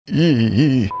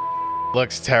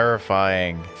Looks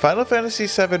terrifying. Final Fantasy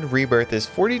VII Rebirth is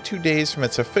 42 days from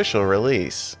its official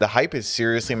release. The hype is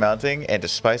seriously mounting, and to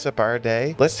spice up our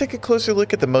day, let's take a closer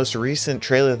look at the most recent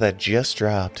trailer that just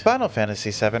dropped. Final Fantasy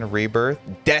VII Rebirth,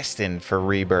 Destined for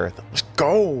Rebirth. Let's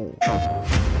go!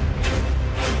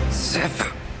 Sephiroth.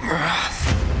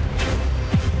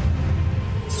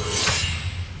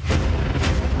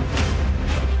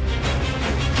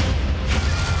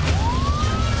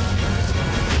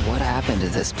 What happened to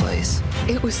this place?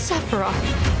 It was Sephiroth.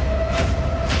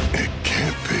 It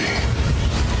can't be.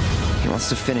 He wants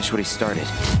to finish what he started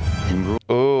and rule.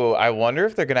 Ooh, I wonder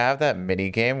if they're gonna have that mini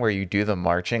game where you do the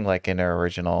marching like in their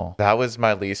original. That was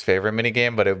my least favorite mini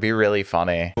game, but it would be really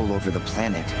funny. Over the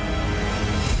planet.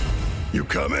 You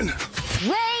coming?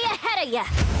 Way ahead of you.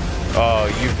 Oh,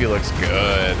 Yuffie looks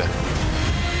good.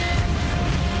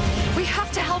 We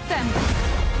have to help them.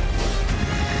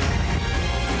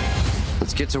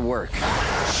 Let's get to work.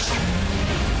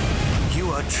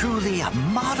 You are truly a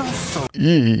model soul.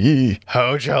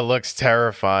 Hojo looks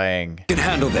terrifying. You can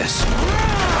handle this.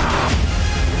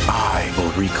 I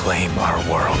will reclaim our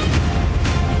world.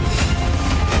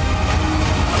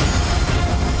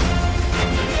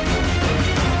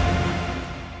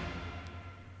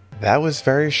 That was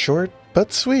very short,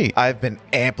 but sweet. I've been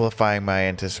amplifying my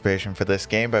anticipation for this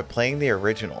game by playing the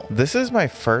original. This is my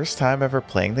first time ever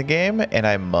playing the game, and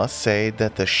I must say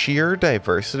that the sheer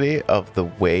diversity of the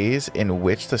ways in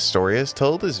which the story is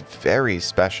told is very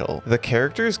special. The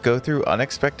characters go through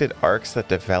unexpected arcs that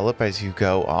develop as you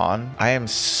go on. I am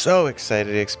so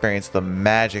excited to experience the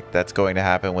magic that's going to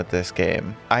happen with this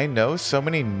game. I know so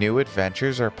many new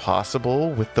adventures are possible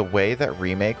with the way that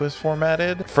Remake was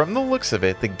formatted. From the looks of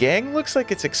it, the gang looks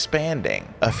like it's expanding.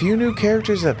 A few new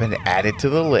characters have been added to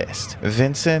the list.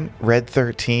 Vincent, Red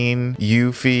 13,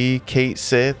 Yuffie, Kate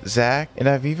Sith, Zack, and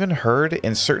I've even heard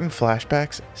in certain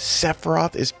flashbacks,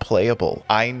 Sephiroth is playable.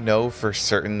 I know for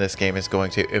certain this game is going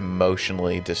to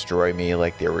emotionally destroy me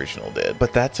like the original did,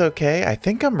 but that's okay. I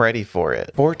think I'm ready for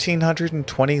it.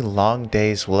 1,420 long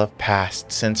days will have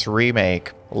passed since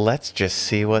Remake. Let's just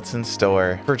see what's in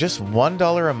store. For just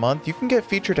 $1 a month, you can get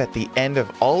featured at the end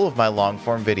of all of my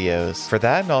long-form videos. For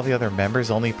that and all the other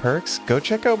members-only perks, go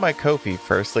check out my Ko-fi,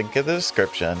 first link in the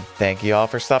description. Thank you all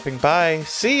for stopping by.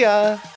 See ya!